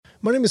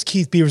My name is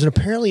Keith Beavers, and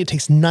apparently it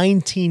takes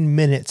 19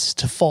 minutes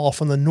to fall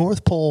from the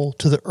North Pole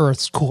to the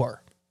Earth's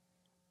core.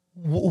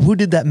 Who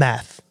did that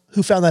math?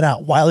 Who found that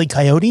out? Wile E.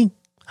 Coyote?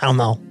 I don't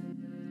know.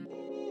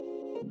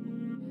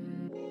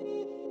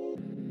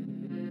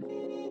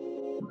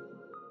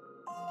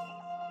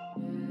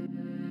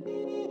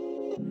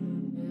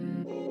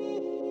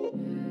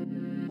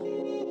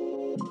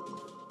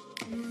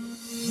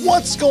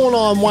 What's going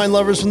on, wine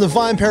lovers from the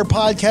Vine Pair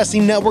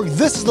Podcasting Network?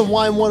 This is the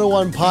Wine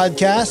 101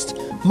 podcast.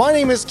 My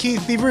name is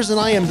Keith Beavers, and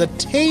I am the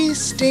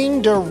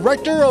tasting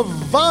director of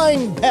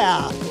Vine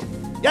Pair.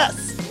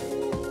 Yes.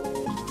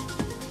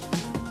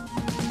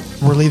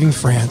 We're leaving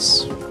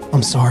France.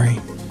 I'm sorry.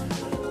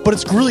 But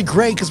it's really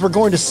great because we're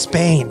going to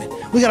Spain.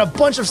 We got a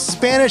bunch of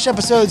Spanish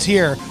episodes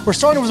here. We're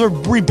starting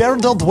with Ribera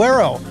Del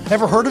Duero.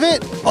 Ever heard of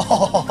it?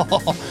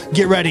 Oh,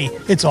 get ready.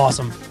 It's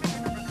awesome.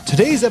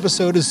 Today's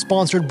episode is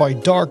sponsored by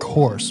Dark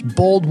Horse,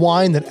 bold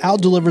wine that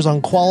out-delivers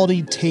on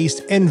quality,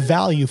 taste, and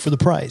value for the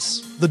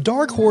price. The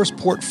Dark Horse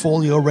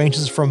portfolio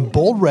ranges from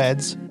bold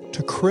reds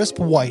to crisp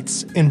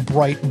whites and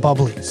bright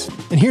bubblies.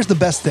 And here's the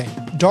best thing.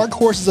 Dark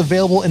Horse is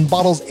available in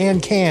bottles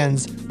and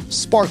cans,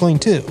 sparkling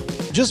too.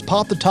 Just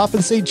pop the top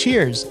and say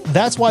cheers.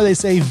 That's why they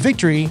say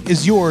victory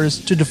is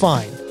yours to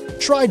define.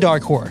 Try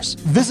Dark Horse.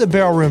 Visit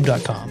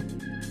barrelroom.com.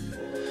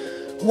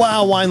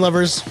 Wow, wine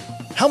lovers.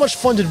 How much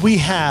fun did we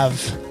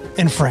have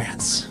in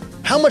France?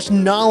 How much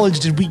knowledge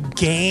did we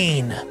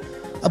gain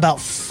about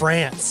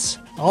France?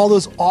 All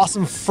those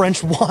awesome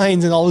French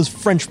wines and all those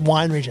French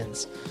wine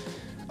regions.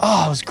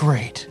 Oh, it was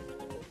great.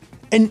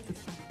 And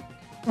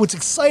what's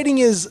exciting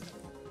is,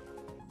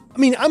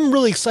 I'm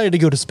really excited to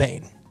go to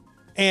Spain.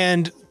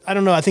 And I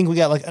don't know, I think we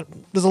got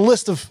there's a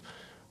list of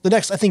the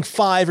next,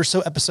 5 or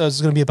so episodes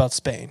is going to be about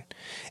Spain.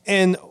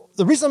 And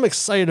the reason I'm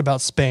excited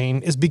about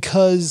Spain is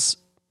because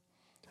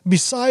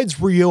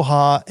besides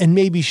Rioja and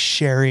maybe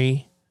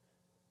Sherry,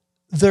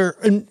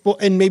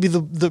 and maybe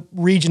the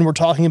region we're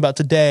talking about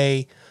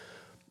today,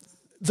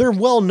 they're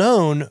well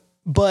known,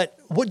 but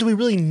what do we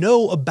really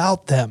know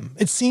about them?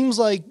 It seems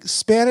like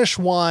Spanish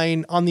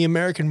wine on the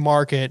American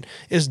market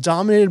is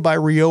dominated by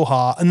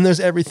Rioja, and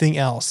there's everything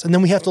else. And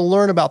then we have to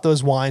learn about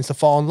those wines to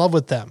fall in love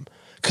with them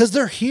because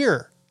they're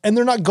here and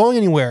they're not going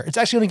anywhere. It's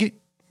actually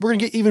we're going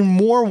to get even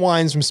more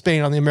wines from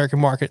Spain on the American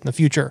market in the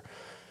future.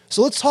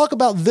 So let's talk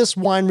about this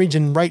wine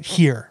region right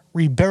here,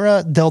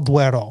 Ribera del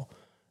Duero,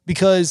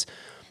 because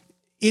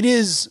it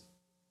is,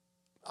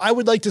 I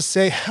would like to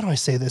say, how do I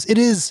say this? It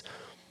is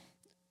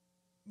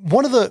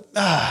one of the,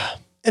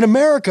 in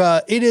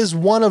America, it is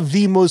one of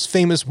the most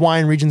famous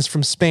wine regions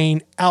from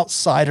Spain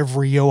outside of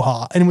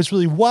Rioja. And what's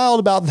really wild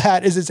about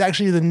that is it's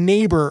actually the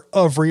neighbor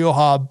of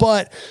Rioja,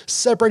 but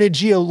separated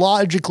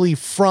geologically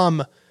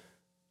from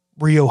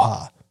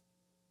Rioja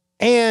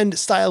and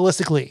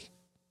stylistically,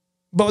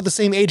 but with the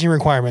same aging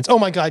requirements. Oh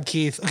my God,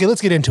 Keith. Okay,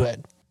 let's get into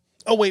it.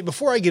 Oh, wait,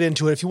 before I get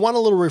into it, if you want a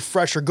little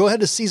refresher, go ahead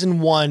to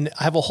season 1.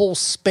 I have a whole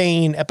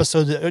Spain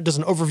episode that does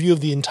an overview of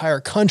the entire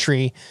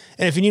country.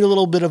 And if you need a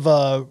little bit of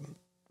a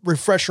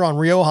refresher on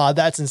Rioja,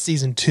 that's in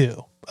season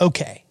 2.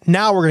 Okay,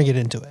 now we're going to get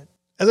into it.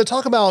 As I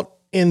talk about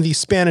in the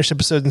Spanish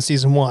episode in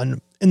season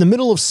 1, in the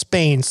middle of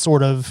Spain, in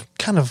the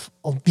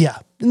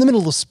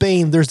middle of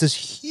Spain, there's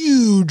this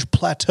huge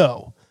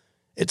plateau.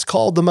 It's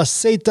called the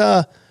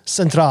Meseta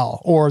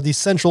Central, or the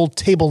Central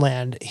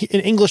Tableland.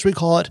 In English, we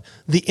call it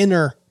the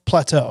Inner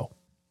Plateau.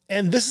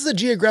 And this is a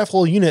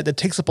geographical unit that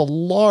takes up a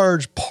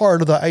large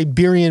part of the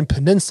Iberian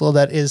Peninsula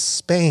that is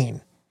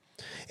Spain.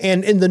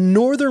 And in the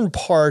northern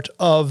part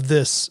of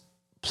this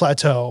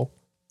plateau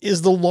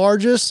is the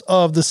largest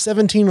of the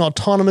 17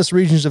 autonomous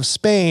regions of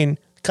Spain,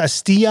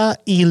 Castilla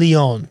y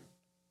León.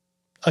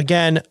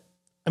 Again,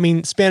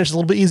 Spanish is a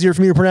little bit easier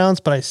for me to pronounce,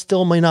 but I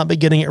still may not be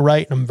getting it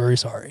right, and I'm very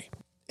sorry.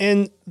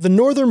 And the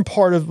northern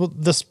part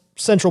of this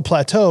central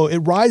plateau, it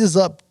rises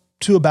up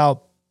to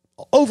about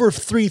over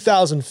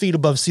 3,000 feet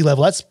above sea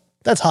level.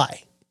 That's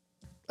high,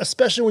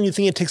 especially when you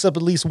think it takes up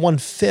at least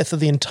 1/5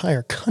 of the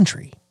entire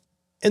country.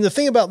 And the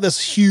thing about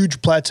this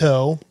huge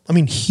plateau,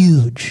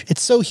 huge,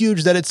 it's so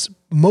huge that it's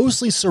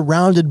mostly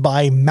surrounded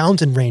by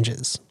mountain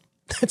ranges.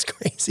 That's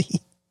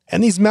crazy.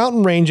 And these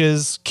mountain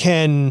ranges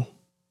can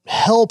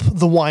help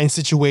the wine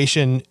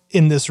situation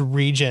in this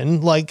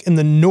region. Like in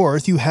the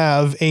north, you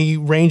have a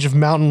range of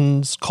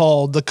mountains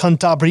called the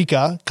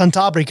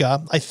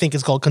Cantabrica, I think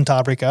it's called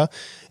Cantabrica.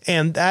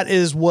 And that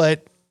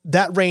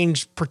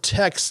range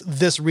protects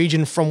this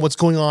region from what's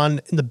going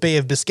on in the Bay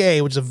of Biscay,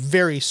 which is a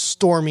very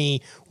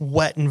stormy,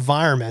 wet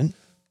environment.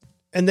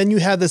 And then you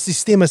have the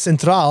Sistema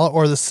Central,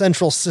 or the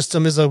central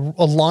system, is a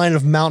line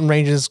of mountain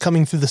ranges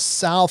coming through the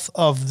south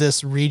of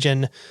this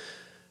region,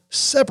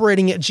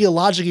 separating it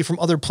geologically from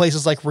other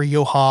places like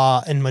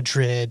Rioja and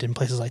Madrid and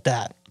places like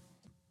that.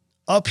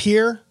 Up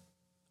here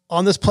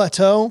on this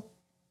plateau,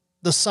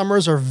 the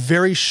summers are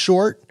very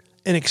short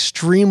and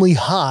extremely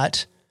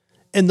hot,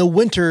 and the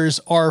winters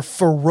are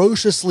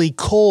ferociously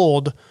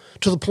cold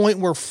to the point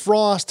where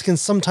frost can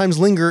sometimes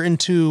linger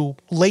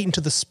late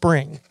into the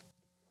spring.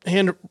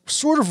 And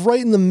sort of right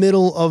in the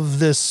middle of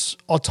this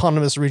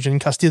autonomous region,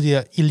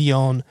 Castilla y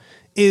León,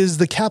 is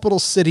the capital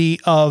city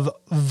of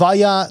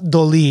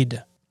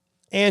Valladolid.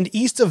 And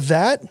east of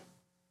that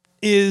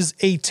is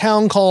a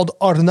town called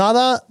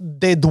Ribera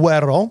del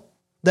Duero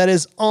that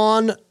is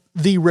on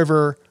the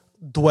river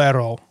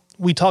Duero.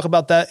 We talk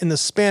about that in the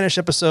Spanish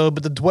episode,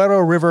 but the Duero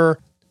River,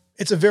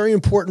 it's a very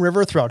important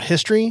river throughout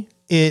history.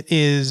 It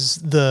is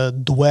the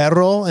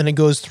Duero, and it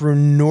goes through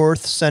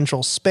north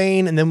central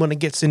Spain. And then when it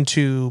gets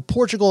into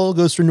Portugal, it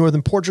goes through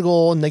northern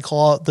Portugal, and they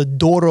call it the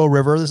Douro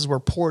River. This is where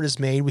port is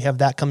made. We have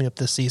that coming up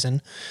this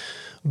season.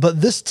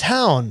 But this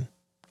town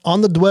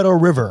on the Duero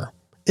River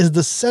is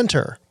the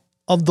center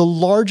of the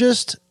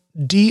largest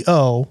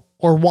DO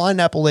or wine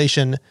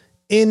appellation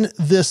in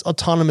this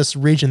autonomous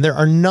region. There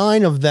are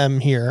 9 of them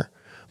here,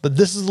 but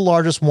this is the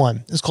largest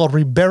one. It's called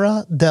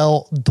Ribera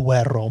del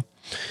Duero.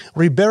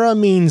 Ribera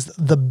means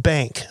the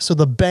bank. So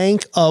the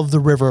bank of the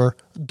river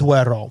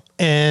Duero.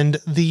 And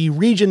the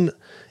region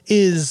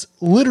is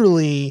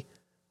literally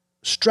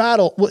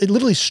it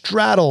literally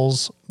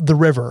straddles the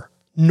river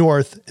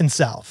north and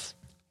south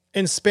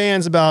and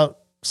spans about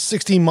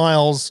 60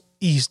 miles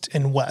east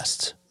and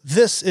west.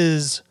 This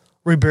is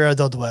Ribera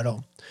del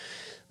Duero.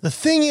 The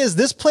thing is,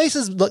 this place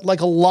is like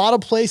a lot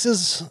of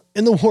places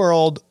in the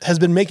world has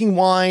been making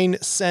wine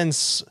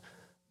since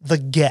the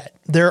get.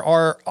 There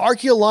is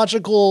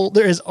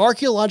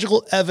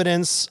archaeological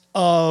evidence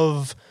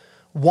of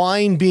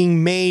wine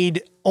being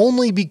made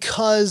only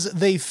because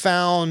they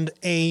found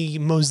a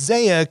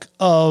mosaic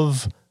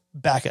of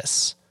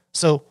Bacchus.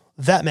 So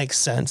that makes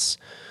sense.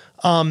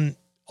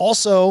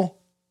 Also,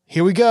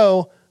 here we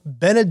go.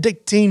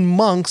 Benedictine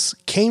monks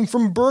came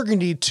from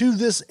Burgundy to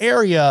this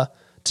area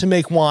to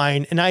make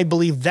wine. And I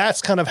believe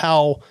that's kind of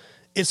how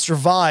it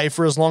survived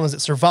for as long as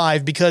it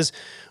survived, because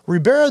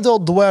Ribera del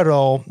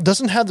Duero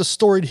doesn't have the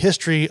storied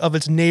history of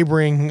its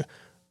neighbor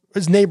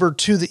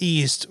to the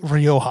east,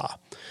 Rioja.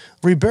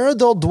 Ribera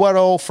del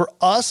Duero, for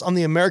us on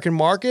the American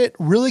market,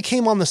 really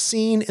came on the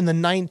scene in the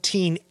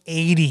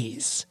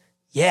 1980s.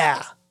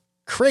 Yeah,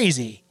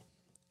 crazy.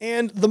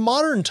 And the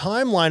modern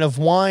timeline of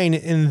wine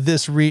in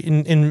this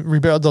in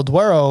Ribera del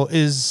Duero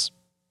is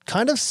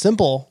kind of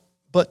simple,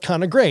 but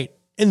kind of great,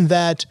 in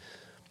that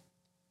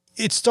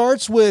it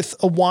starts with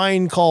a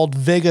wine called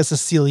Vega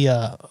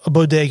Sicilia, a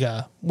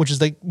bodega, which is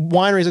like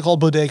wineries are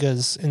called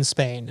bodegas in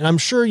Spain. And I'm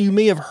sure you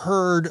may have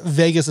heard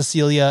Vega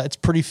Sicilia. It's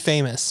pretty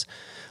famous.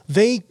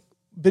 They've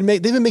been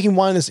making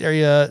wine in this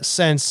area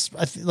since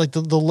like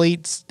the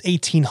late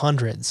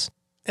 1800s.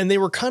 And they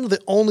were kind of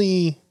the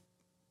only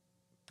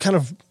kind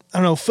of,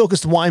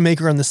 focused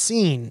winemaker on the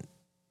scene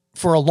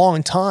for a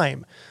long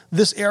time.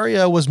 This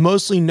area was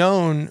mostly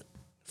known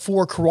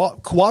for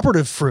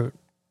cooperative fruit.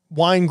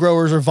 Wine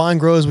growers or vine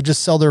growers would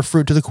just sell their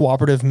fruit to the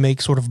cooperative and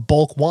make sort of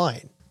bulk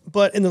wine.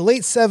 But in the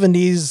late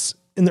 70s,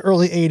 in the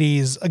early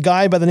 80s, a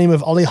guy by the name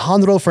of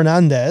Alejandro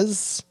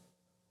Fernandez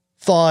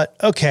thought,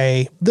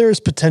 okay, there's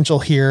potential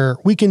here.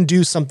 We can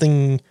do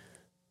something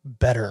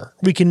better.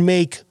 We can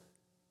make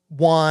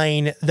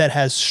wine that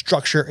has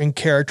structure and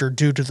character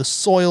due to the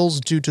soils,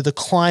 due to the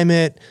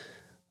climate.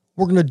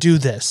 We're going to do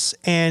this.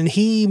 And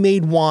he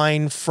made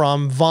wine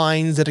from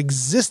vines that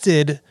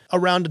existed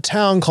around a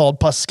town called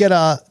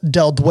Pesquera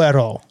del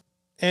Duero.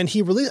 And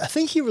I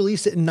think he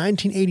released it in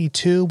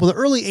 1982. Well, the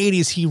early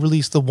 80s, he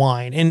released the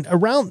wine. And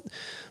around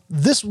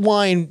this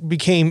wine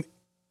became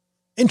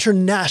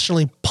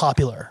internationally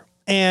popular.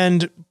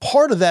 And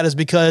part of that is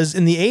because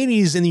in the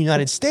 80s, in the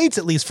United States,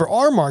 at least for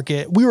our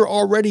market, we were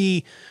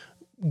already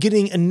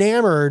getting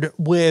enamored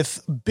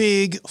with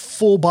big,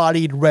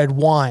 full-bodied red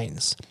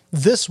wines.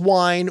 This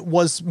wine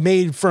was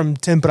made from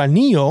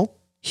Tempranillo.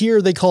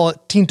 Here they call it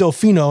Tinto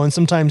Fino and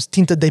sometimes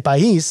Tinta de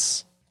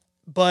País.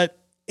 But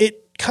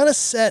it kind of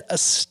set a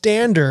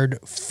standard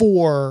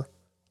for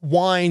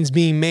wines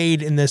being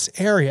made in this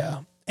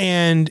area.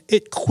 And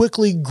it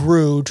quickly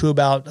grew to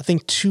about, I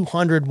think,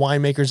 200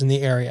 winemakers in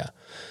the area.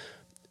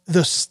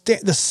 The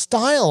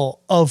style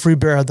of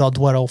Ribera del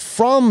Duero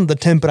from the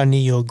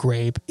Tempranillo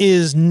grape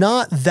is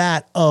not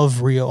that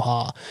of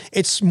Rioja.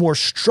 It's more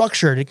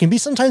structured. It can be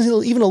sometimes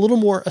even a little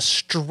more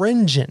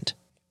astringent.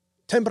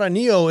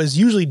 Tempranillo is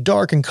usually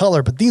dark in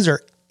color, but these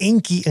are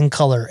inky in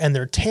color, and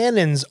their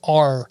tannins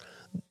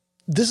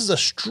this is a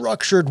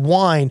structured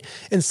wine,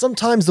 and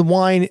sometimes the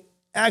wine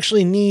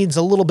actually needs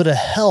a little bit of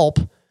help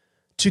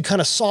to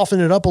kind of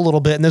soften it up a little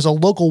bit. And there's a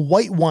local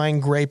white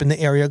wine grape in the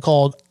area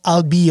called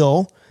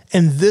Albillo.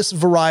 And this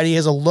variety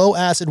has a low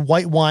acid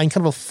white wine,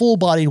 kind of a full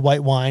bodied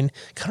white wine.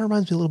 Kind of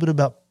reminds me a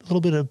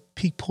little bit of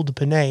Pic Poul de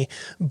Pinet,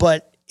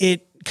 but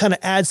it kind of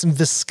adds some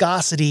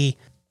viscosity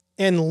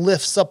and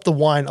lifts up the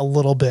wine a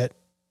little bit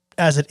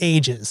as it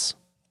ages.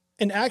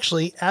 And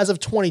actually, as of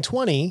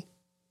 2020,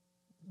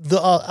 the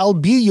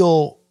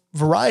Albillo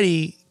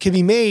variety can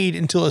be made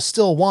into a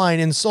still wine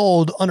and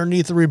sold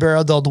underneath the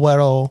Ribera del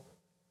Duero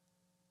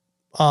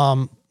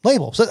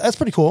label. So that's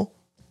pretty cool.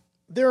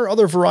 There are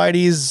other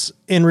varieties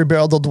in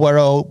Ribera del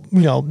Duero.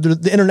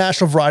 The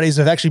international varieties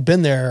have actually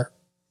been there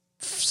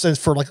since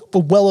for like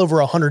well over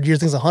 100 years.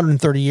 I think it's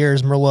 130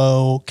 years.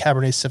 Merlot,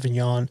 Cabernet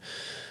Sauvignon,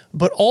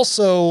 but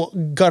also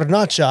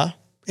Garnacha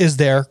is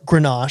their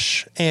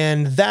Grenache,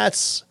 and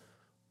that's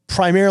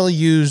primarily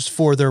used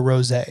for their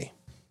rosé.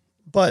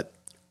 But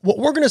what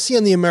we're going to see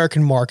on the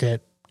American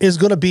market is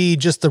going to be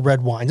just the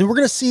red wines. And we're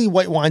going to see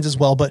white wines as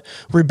well, but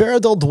Ribera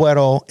del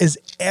Duero is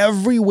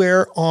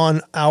everywhere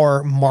on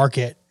our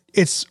market.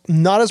 It's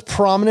not as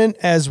prominent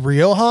as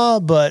Rioja,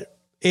 but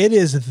it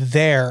is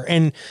there.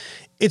 And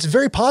it's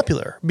very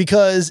popular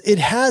because it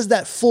has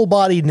that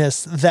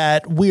full-bodiedness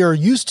that we are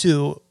used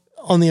to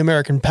on the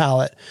American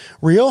palate.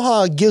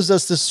 Rioja gives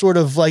us this sort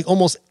of like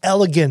almost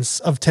elegance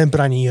of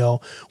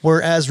Tempranillo,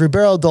 whereas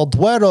Ribera del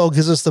Duero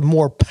gives us the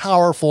more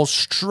powerful,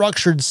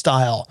 structured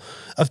style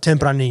of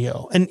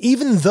Tempranillo. And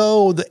even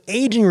though the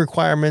aging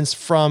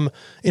requirements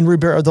in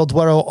Ribera del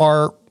Duero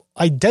are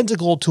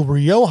identical to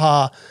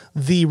Rioja,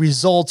 the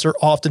results are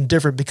often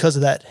different because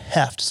of that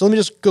heft. So let me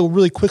just go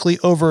really quickly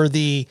over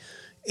the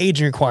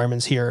aging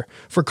requirements here.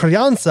 For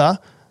Crianza,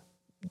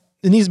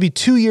 it needs to be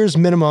 2 years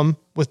minimum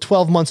with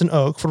 12 months in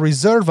oak. For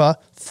Reserva,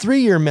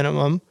 3-year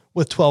minimum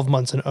with 12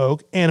 months in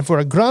oak. And for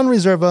a Gran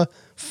Reserva,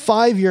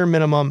 5-year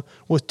minimum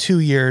with 2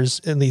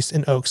 years at least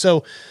in oak.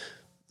 So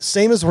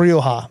same as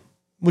Rioja,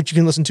 which you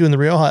can listen to in the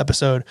Rioja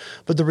episode.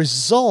 But the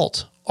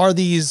result are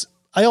these.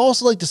 I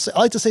also like to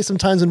say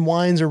sometimes when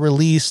wines are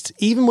released,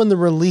 even when they're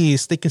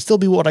released, they can still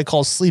be what I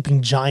call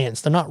sleeping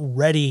giants. They're not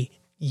ready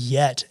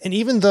yet. And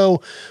even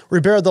though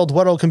Ribera del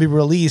Duero can be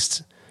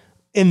released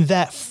in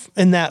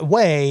that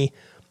way,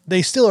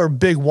 they still are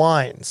big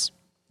wines.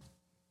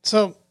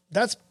 So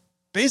that's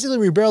basically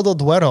Ribera del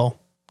Duero.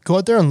 Go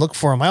out there and look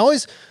for them. I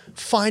always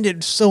find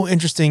it so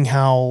interesting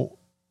how,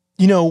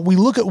 we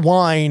look at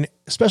wine,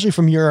 especially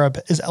from Europe,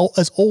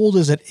 as old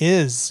as it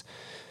is.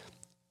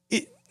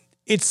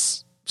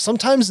 It's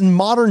sometimes in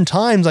modern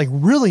times, like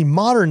really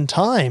modern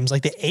times,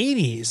 like the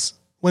 80s,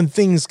 when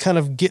things kind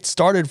of get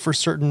started for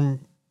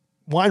certain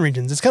wine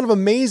regions. It's kind of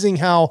amazing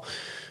how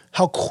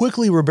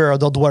quickly Ribera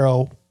del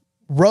Duero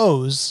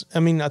rose. I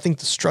mean, I think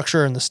the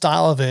structure and the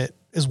style of it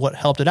is what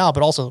helped it out,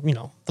 but also,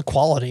 the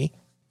quality.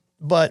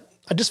 But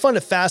I just find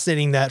it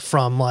fascinating that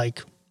from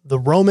like the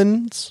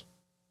Romans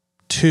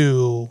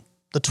to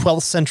the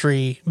 12th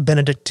century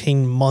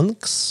Benedictine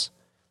monks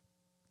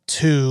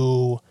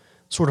to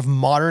sort of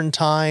modern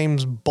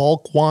times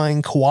bulk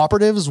wine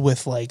cooperatives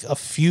with like a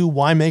few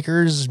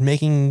winemakers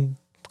making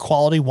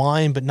quality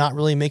wine, but not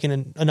really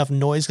making enough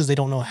noise because they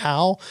don't know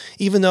how,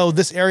 even though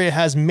this area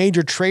has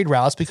major trade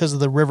routes because of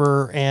the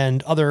river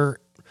and other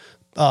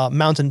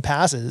mountain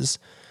passes.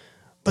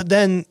 But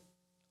then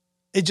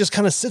it just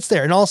kind of sits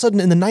there. And all of a sudden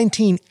in the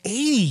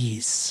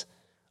 1980s,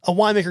 a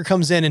winemaker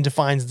comes in and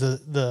defines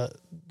the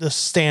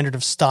standard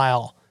of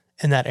style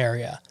in that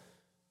area.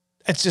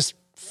 It's just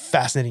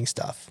fascinating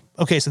stuff.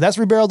 Okay, so that's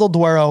Ribera del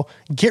Duero.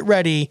 Get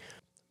ready,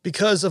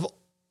 because of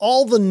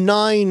all the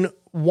 9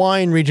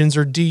 wine regions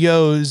or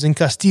DOs in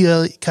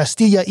Castilla y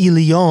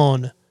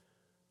León,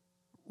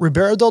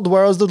 Ribera del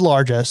Duero is the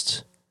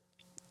largest.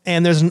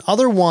 And there's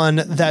another one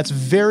that's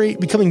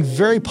becoming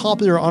very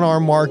popular on our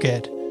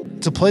market.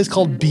 It's a place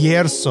called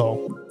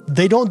Bierzo.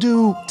 They don't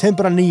do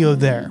Tempranillo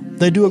there.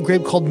 They do a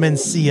grape called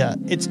Mencía.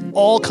 It's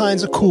all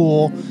kinds of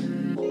cool,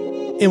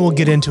 and we'll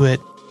get into it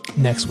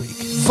next week.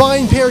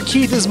 VinePair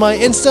Keith is my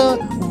Insta.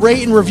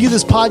 Rate and review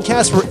this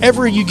podcast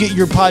wherever you get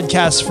your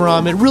podcasts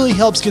from. It really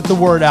helps get the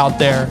word out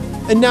there.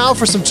 And now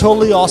for some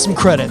totally awesome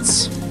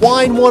credits.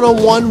 Wine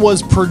 101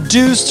 was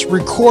produced,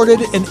 recorded,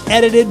 and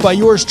edited by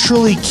yours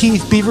truly,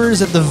 Keith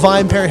Beavers, at the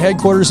VinePair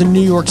headquarters in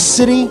New York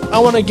City. I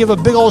want to give a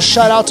big old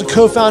shout out to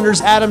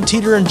co-founders Adam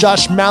Teeter and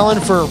Josh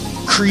Mallon for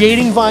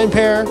creating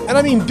VinePair. And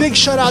I mean big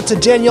shout out to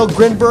Danielle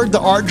Grinberg,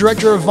 the art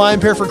director of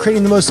VinePair, for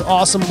creating the most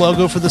awesome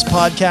logo for this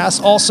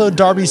podcast. Also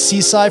Darby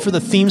Seaside for the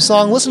theme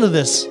song. Listen to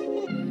this.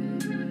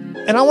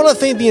 And I want to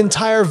thank the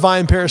entire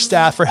VinePair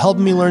staff for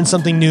helping me learn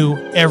something new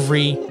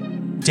every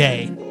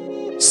day.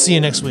 See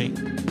you next week.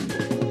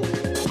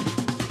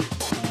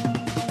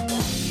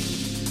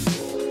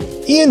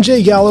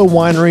 E&J Gallo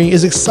Winery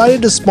is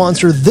excited to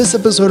sponsor this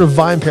episode of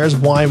VinePair's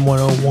Wine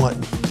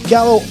 101.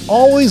 Gallo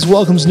always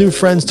welcomes new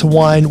friends to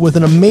wine with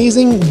an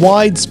amazing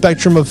wide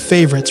spectrum of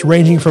favorites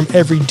ranging from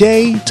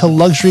everyday to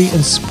luxury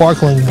and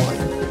sparkling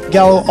wine.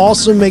 Gallo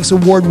also makes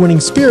award-winning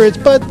spirits,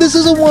 but this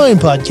is a wine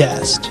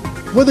podcast.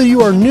 Whether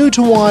you are new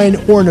to wine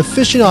or an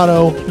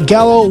aficionado,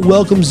 Gallo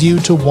welcomes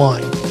you to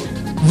wine.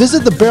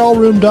 Visit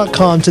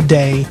thebarrelroom.com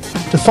today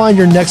to find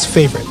your next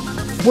favorite,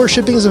 where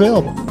shipping is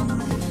available.